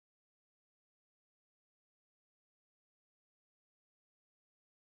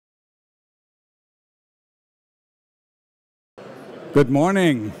Good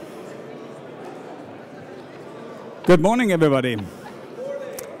morning. Good morning, everybody.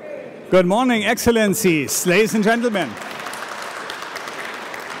 Good morning, Excellencies, ladies and gentlemen.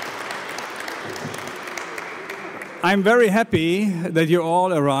 I'm very happy that you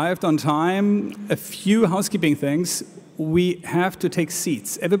all arrived on time. A few housekeeping things. We have to take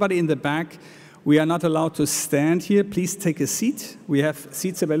seats. Everybody in the back, we are not allowed to stand here. Please take a seat. We have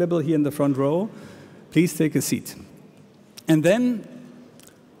seats available here in the front row. Please take a seat. And then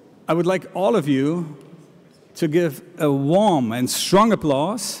I would like all of you to give a warm and strong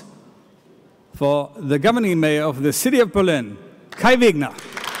applause for the governing mayor of the city of Berlin, Kai Wegner.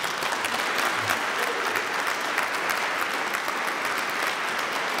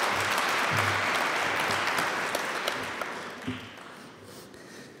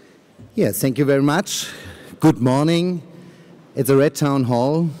 Yes, thank you very much. Good morning. It's a Red Town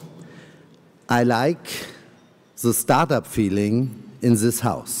Hall. I like the startup feeling in this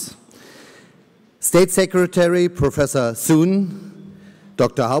house. State Secretary Professor Thun,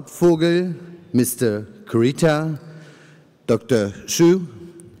 Dr. Hauptvogel, Mr. Kurita, Dr. Xu,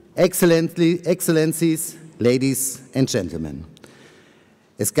 Excellencies, ladies and gentlemen.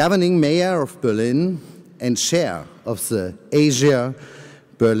 As governing mayor of Berlin and chair of the Asia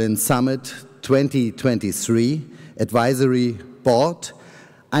Berlin Summit 2023 Advisory Board,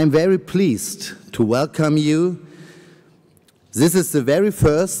 I'm very pleased to welcome you. This is the very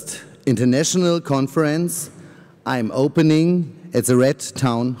first international conference I'm opening at the Red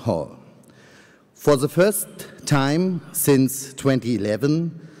Town Hall. For the first time since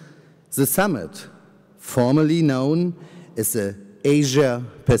 2011, the summit, formerly known as the Asia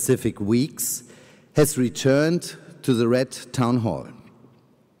Pacific Weeks, has returned to the Red Town Hall.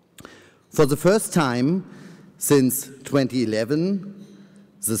 For the first time since 2011,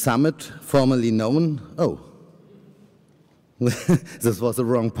 the summit, formerly known, this was the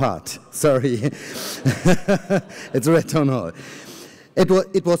wrong part, sorry. It's Red Town Hall.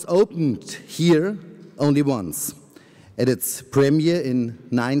 It was opened here only once, at its premiere in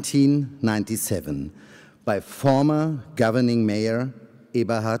 1997 by former governing mayor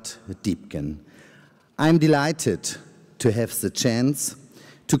Eberhard Diepgen. I'm delighted to have the chance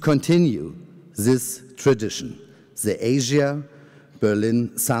to continue this tradition. The Asia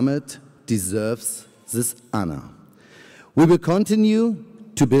Berlin Summit deserves this honor. We will continue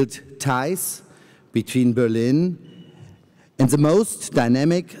to build ties between Berlin and the most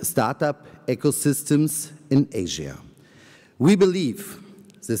dynamic startup ecosystems in Asia. We believe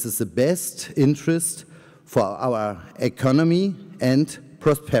this is the best interest for our economy and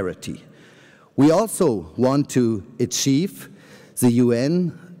prosperity. We also want to achieve the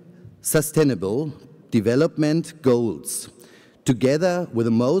UN Sustainable Development Goals together with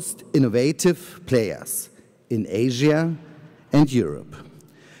the most innovative players in Asia and Europe,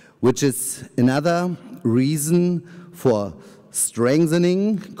 which is another reason for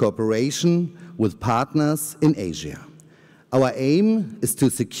strengthening cooperation with partners in Asia. Our aim is to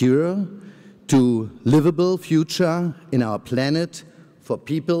secure a livable future in our planet for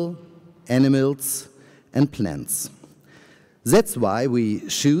people, animals, and plants. That's why we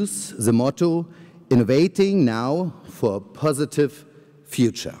choose the motto, Innovating Now for a Positive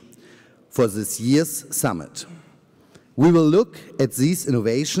Future, for this year's summit. We will look at these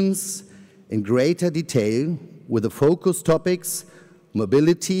innovations in greater detail with the focus topics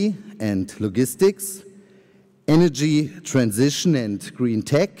mobility and logistics, energy transition and green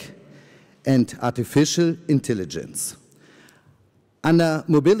tech, and artificial intelligence. Under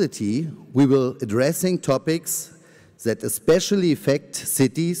mobility, we will addressing topics that especially affect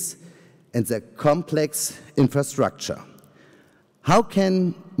cities and their complex infrastructure. How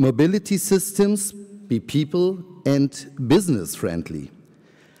can mobility systems be people and business friendly?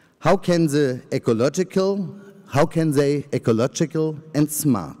 How can they ecological and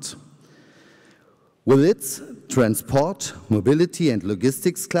smart? With its transport, mobility and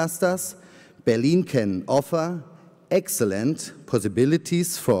logistics clusters, Berlin can offer excellent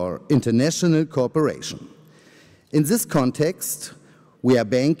possibilities for international cooperation. In this context, we are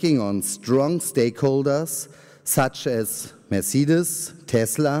banking on strong stakeholders such as Mercedes,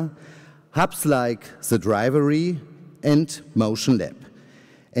 Tesla, hubs like the Drivery and Motion Lab,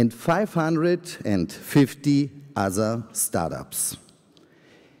 and 550 other startups.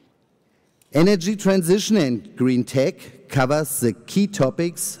 Energy transition and green tech covers the key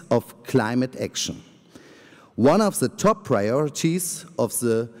topics of climate action, one of the top priorities of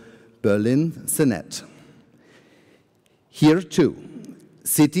the Berlin Senate. Here too,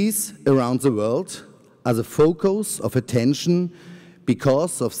 cities around the world are the focus of attention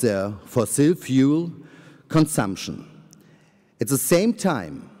because of their fossil fuel consumption. At the same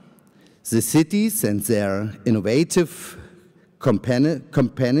time, the cities and their innovative companies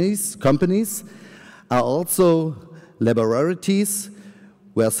are also laboratories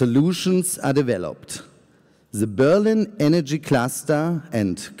where solutions are developed. The Berlin Energy Cluster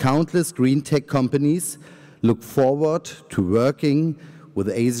and countless green tech companies look forward to working with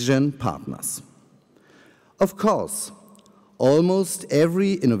Asian partners. Of course, almost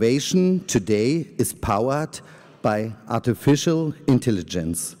every innovation today is powered by artificial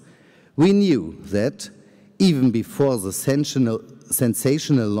intelligence. We knew that even before the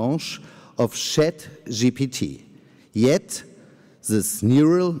sensational launch of ChatGPT. Yet, this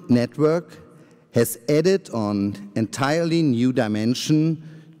neural network has added an entirely new dimension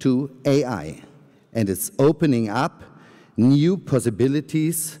to AI and is opening up new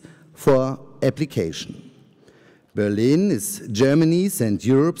possibilities for application. Berlin is Germany's and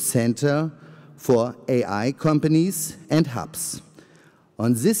Europe's center for AI companies and hubs.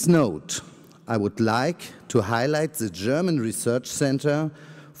 On this note, I would like to highlight the German Research Center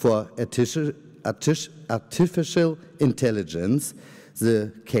for Artificial Intelligence,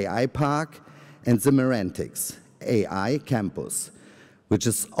 the KI Park, and the Merantix AI Campus, which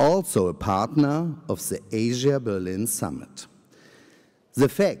is also a partner of the Asia Berlin Summit. The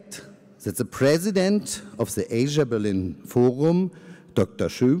fact that the president of the Asia Berlin Forum, Dr.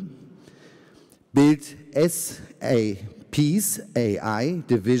 Xu, built SAP's AI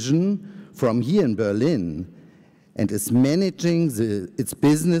division from here in Berlin and is managing its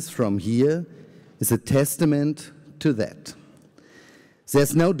business from here is a testament to that.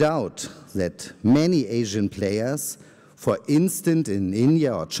 There's no doubt that many Asian players, for instance in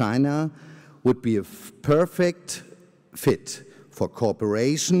India or China, would be a perfect fit for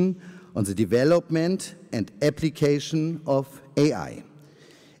cooperation on the development and application of AI.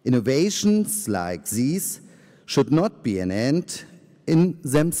 Innovations like these should not be an end in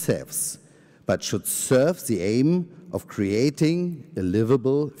themselves, but should serve the aim of creating a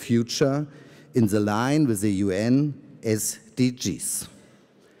livable future in the line with the UN SDGs.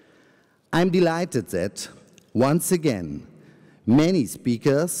 I'm delighted that, once again, many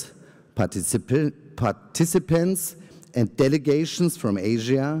speakers, participants, and delegations from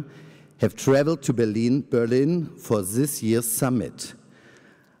Asia have traveled to Berlin for this year's summit.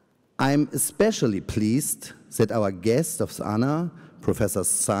 I'm especially pleased that our guest of honor, Professor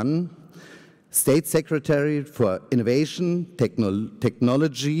Sun, State Secretary for Innovation,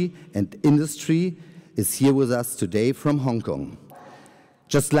 Technology, and Industry, is here with us today from Hong Kong.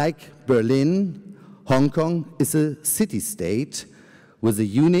 Just like Berlin, Hong Kong is a city-state with a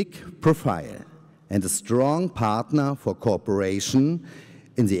unique profile and a strong partner for cooperation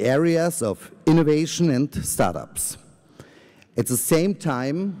in the areas of innovation and startups. At the same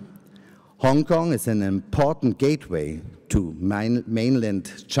time, Hong Kong is an important gateway to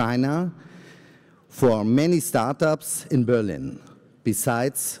mainland China for many startups in Berlin,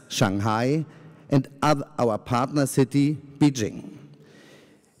 besides Shanghai and our partner city, Beijing.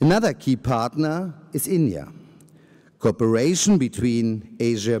 Another key partner is India. Cooperation between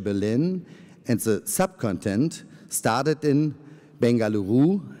Asia Berlin and the subcontinent started in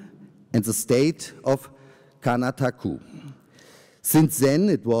Bengaluru and the state of Karnataka. Since then,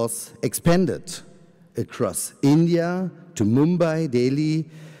 it was expanded across India to Mumbai, Delhi,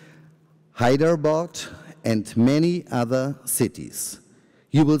 Hyderabad, and many other cities.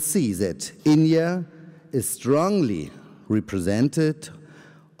 You will see that India is strongly represented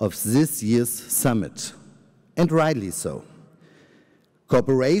of this year's summit, and rightly so.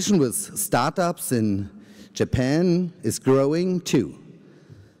 Cooperation with startups in Japan is growing too.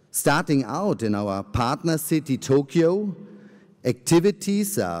 Starting out in our partner city, Tokyo,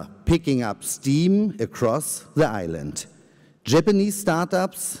 activities are picking up steam across the island. Japanese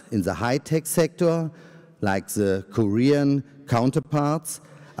startups in the high-tech sector, like the Korean counterparts,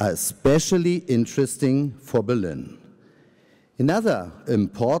 are especially interesting for Berlin. Another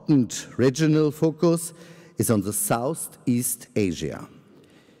important regional focus is on the Southeast Asia.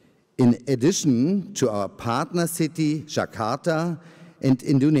 In addition to our partner city, Jakarta, and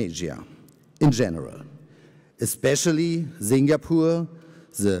Indonesia in general, especially Singapore,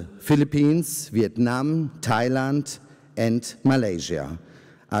 the Philippines, Vietnam, Thailand, and Malaysia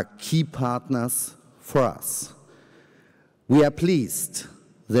are key partners for us. We are pleased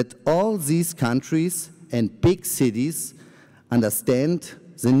that all these countries and big cities understand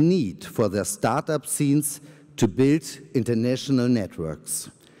the need for their startup scenes to build international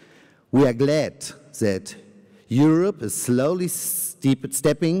networks. We are glad that Europe is slowly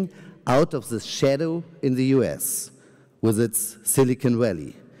stepping out of the shadow in the US with its Silicon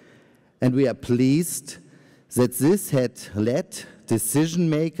Valley. And we are pleased that this had led decision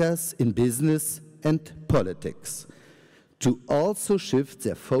makers in business and politics to also shift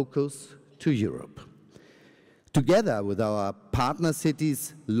their focus to Europe. Together with our partner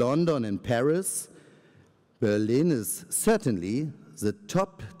cities London and Paris, Berlin is certainly the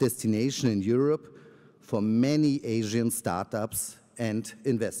top destination in Europe for many Asian startups and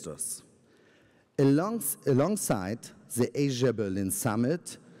investors. Alongside the Asia-Berlin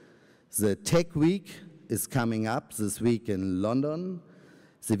Summit, the Tech Week is coming up this week in London,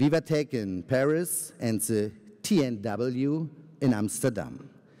 the VivaTech in Paris, and the TNW in Amsterdam.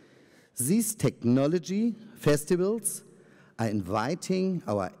 These technology festivals are inviting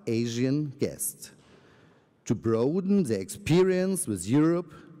our Asian guests to broaden their experience with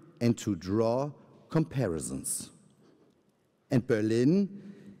Europe and to draw comparisons. And Berlin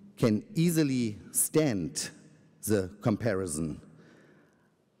can easily stand the comparison.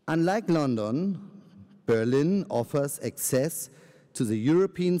 Unlike London, Berlin offers access to the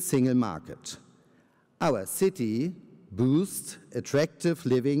European single market. Our city boosts attractive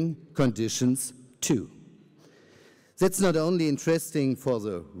living conditions too. That's not only interesting for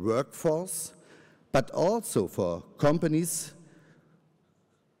the workforce, but also for companies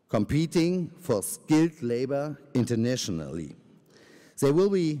competing for skilled labor internationally. They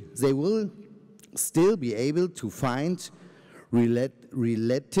will still be able to find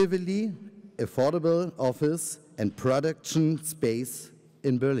relatively affordable office and production space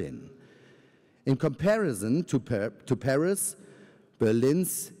in Berlin. In comparison to Paris,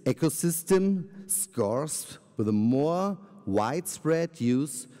 Berlin's ecosystem scores with a more widespread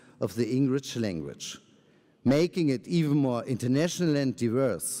use of the English language, making it even more international and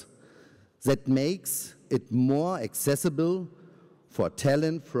diverse. That makes it more accessible for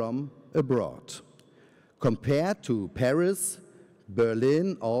talent from abroad. Compared to Paris,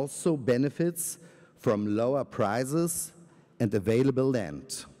 Berlin also benefits from lower prices and available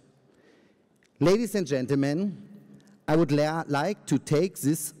land. Ladies and gentlemen, I would like to take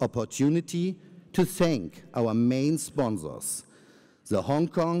this opportunity to thank our main sponsors, the Hong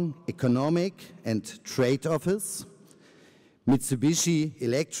Kong Economic and Trade Office, Mitsubishi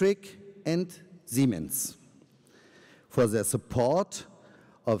Electric, and Siemens, for their support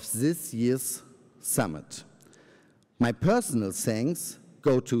of this year's summit. My personal thanks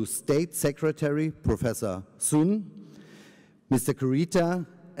go to State Secretary Professor Sun, Mr. Kurita,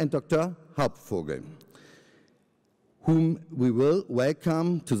 and Dr. Hauptvogel, whom we will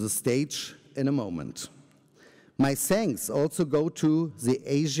welcome to the stage in a moment. My thanks also go to the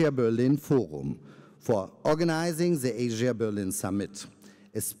Asia-Berlin Forum for organizing the Asia-Berlin Summit,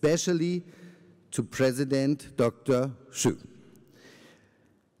 especially to President Dr. Xu,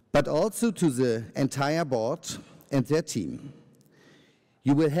 but also to the entire board and their team.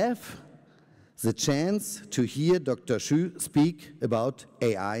 You will have the chance to hear Dr. Xu speak about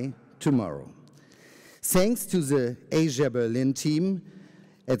AI tomorrow. Thanks to the Asia-Berlin team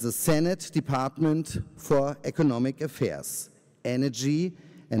at the Senate Department for Economic Affairs, Energy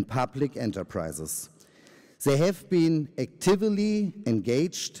and Public Enterprises. They have been actively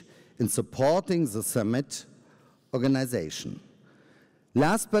engaged in supporting the summit organization.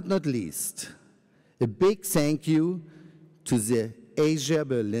 Last but not least, a big thank you to the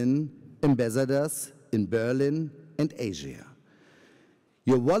Asia-Berlin ambassadors in Berlin and Asia.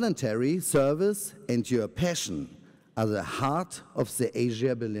 Your voluntary service and your passion are the heart of the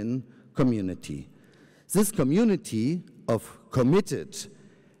Asia-Berlin community. This community of committed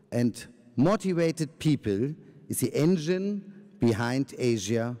and motivated people is the engine behind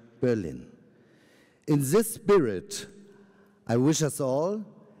Asia-Berlin. In this spirit, I wish us all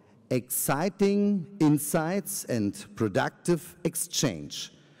exciting insights and productive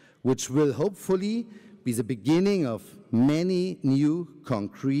exchange, which will hopefully be the beginning of many new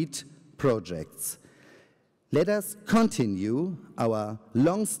concrete projects. Let us continue our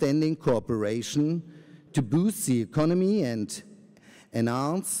long-standing cooperation to boost the economy and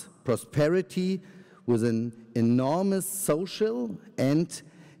enhance prosperity with an enormous social and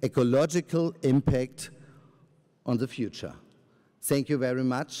ecological impact on the future. Thank you very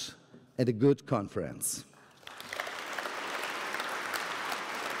much, and a good conference.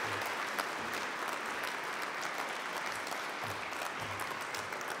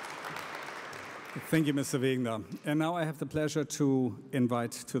 Thank you, Mr. Wegner. And now I have the pleasure to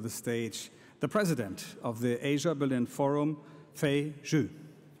invite to the stage the president of the Asia-Berlin Forum, Fei Zhu.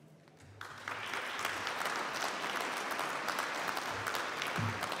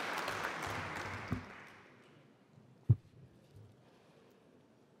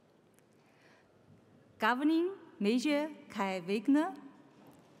 Governing Major Kai Wegner,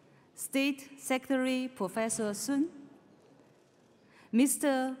 State Secretary Professor Sun,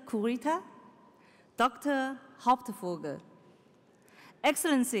 Mr. Kurita, Dr. Hauptvogel,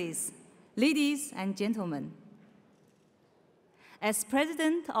 Excellencies, ladies and gentlemen. As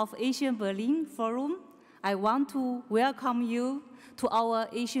President of Asian Berlin Forum, I want to welcome you to our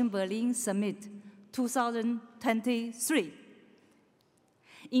Asian Berlin Summit 2023.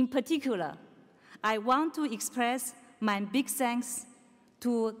 In particular, I want to express my big thanks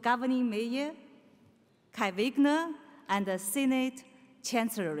to Governing Mayor Kai Wegner and the Senate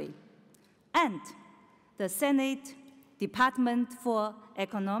Chancellery, and the Senate Department for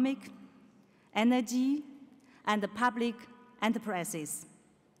Economic, Energy, and Public Enterprises.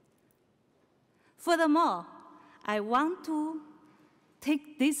 Furthermore, I want to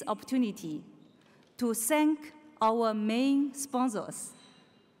take this opportunity to thank our main sponsors,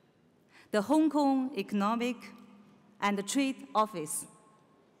 the Hong Kong Economic and Trade Office,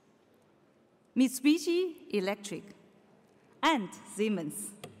 Mitsubishi Electric, and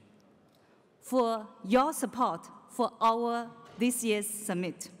Siemens, for your support for this year's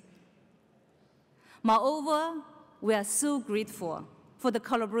summit. Moreover, we are so grateful for the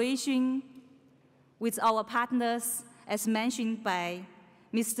collaboration with our partners, as mentioned by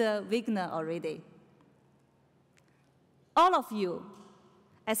Mr. Wegner already. All of you,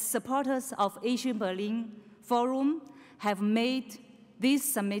 as supporters of Asian Berlin Forum, have made this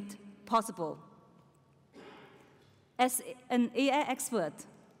summit possible. As an AI expert,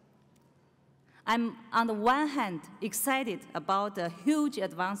 I'm on the one hand excited about the huge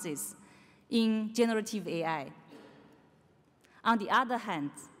advances in generative AI. On the other hand,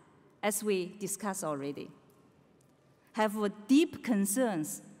 as we discussed already, have deep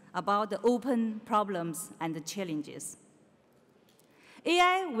concerns about the open problems and the challenges.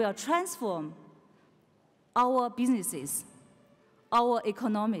 AI will transform our businesses, our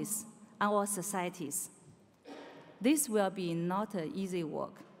economies, our societies. This will be not an easy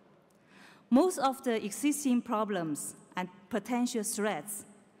work. Most of the existing problems and potential threats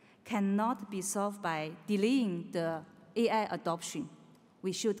cannot be solved by delaying the AI adoption.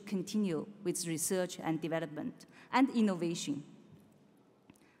 We should continue with research and development and innovation.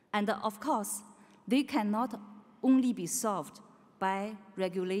 And of course, they cannot only be solved by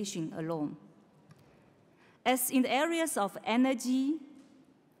regulation alone. As in the areas of energy,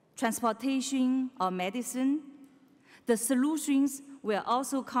 transportation, or medicine, the solutions will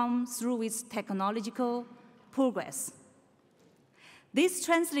also come through with technological progress. This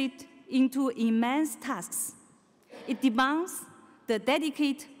translates into immense tasks. It demands the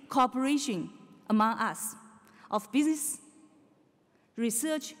dedicated cooperation among us of business,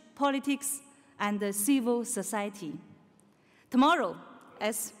 research, politics, and the civil society. Tomorrow,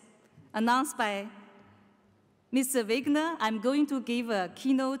 as announced by Mr. Wegner, I'm going to give a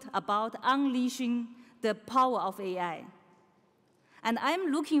keynote about unleashing the power of AI. And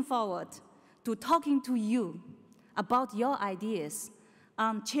I'm looking forward to talking to you about your ideas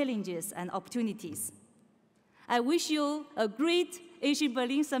on challenges and opportunities. I wish you a great Asian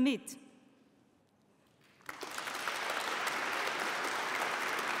Berlin Summit.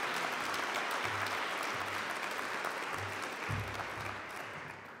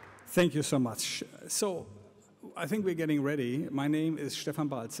 Thank you so much. So, I think we're getting ready. My name is Stefan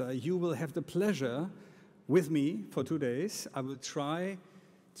Balzer. You will have the pleasure with me for 2 days. I will try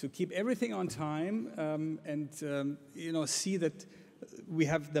to keep everything on time and see that we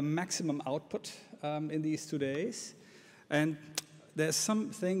have the maximum output in these 2 days. And there's some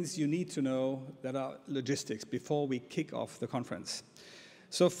things you need to know that are logistics before we kick off the conference.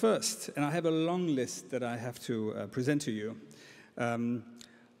 So first, and I have a long list that I have to present to you.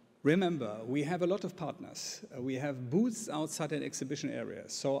 Remember, we have a lot of partners. We have booths outside an exhibition area.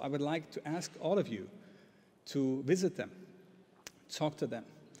 So I would like to ask all of you to visit them, talk to them.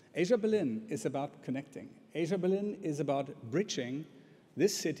 Asia Berlin is about connecting. Asia Berlin is about bridging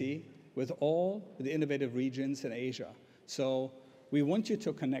this city with all the innovative regions in Asia. So we want you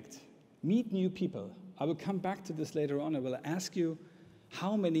to connect, meet new people. I will come back to this later on. I will ask you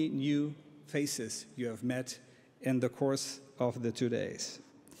how many new faces you have met in the course of the 2 days.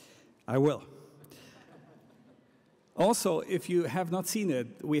 I will. Also, if you have not seen it,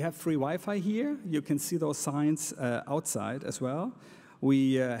 we have free Wi-Fi here. You can see those signs outside as well.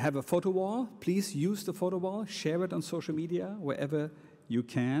 We have a photo wall. Please use the photo wall. Share it on social media wherever you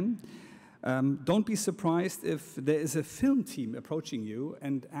can. Don't be surprised if there is a film team approaching you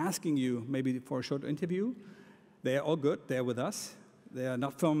and asking you maybe for a short interview. They are all good. They're with us. They are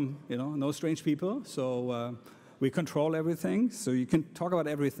not from, no strange people. So we control everything. So you can talk about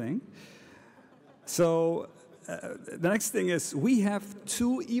everything. So the next thing is we have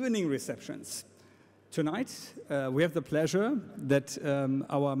 2 evening receptions. Tonight, we have the pleasure that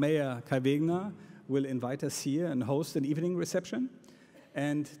our mayor, Kai Wegner, will invite us here and host an evening reception.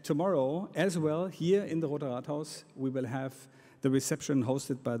 And tomorrow, as well, here in the Rote Rathaus, we will have the reception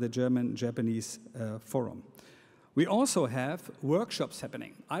hosted by the German-Japanese Forum. We also have workshops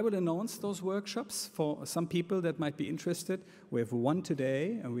happening. I will announce those workshops for some people that might be interested. We have 1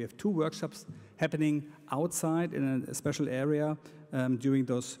 today, and we have 2 workshops happening outside in a special area during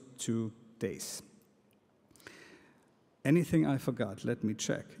those 2 days. Anything I forgot? Let me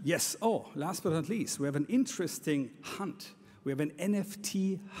check. Yes, last but not least, we have an interesting hunt. We have an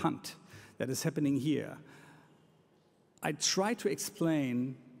NFT hunt that is happening here. I tried to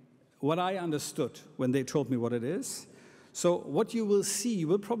explain what I understood when they told me what it is. So what you will see, you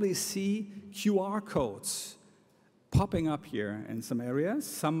will probably see QR codes popping up here in some areas.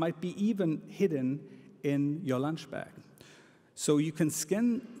 Some might be even hidden in your lunch bag. So you can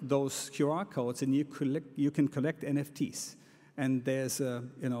scan those QR codes and you can collect NFTs. And there's a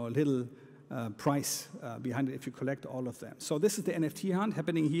little price behind it if you collect all of them. So this is the NFT hunt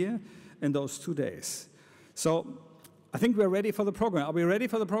happening here in those 2 days. So I think we're ready for the program. Are we ready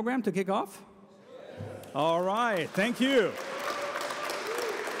for the program to kick off? Yes. All right, thank you.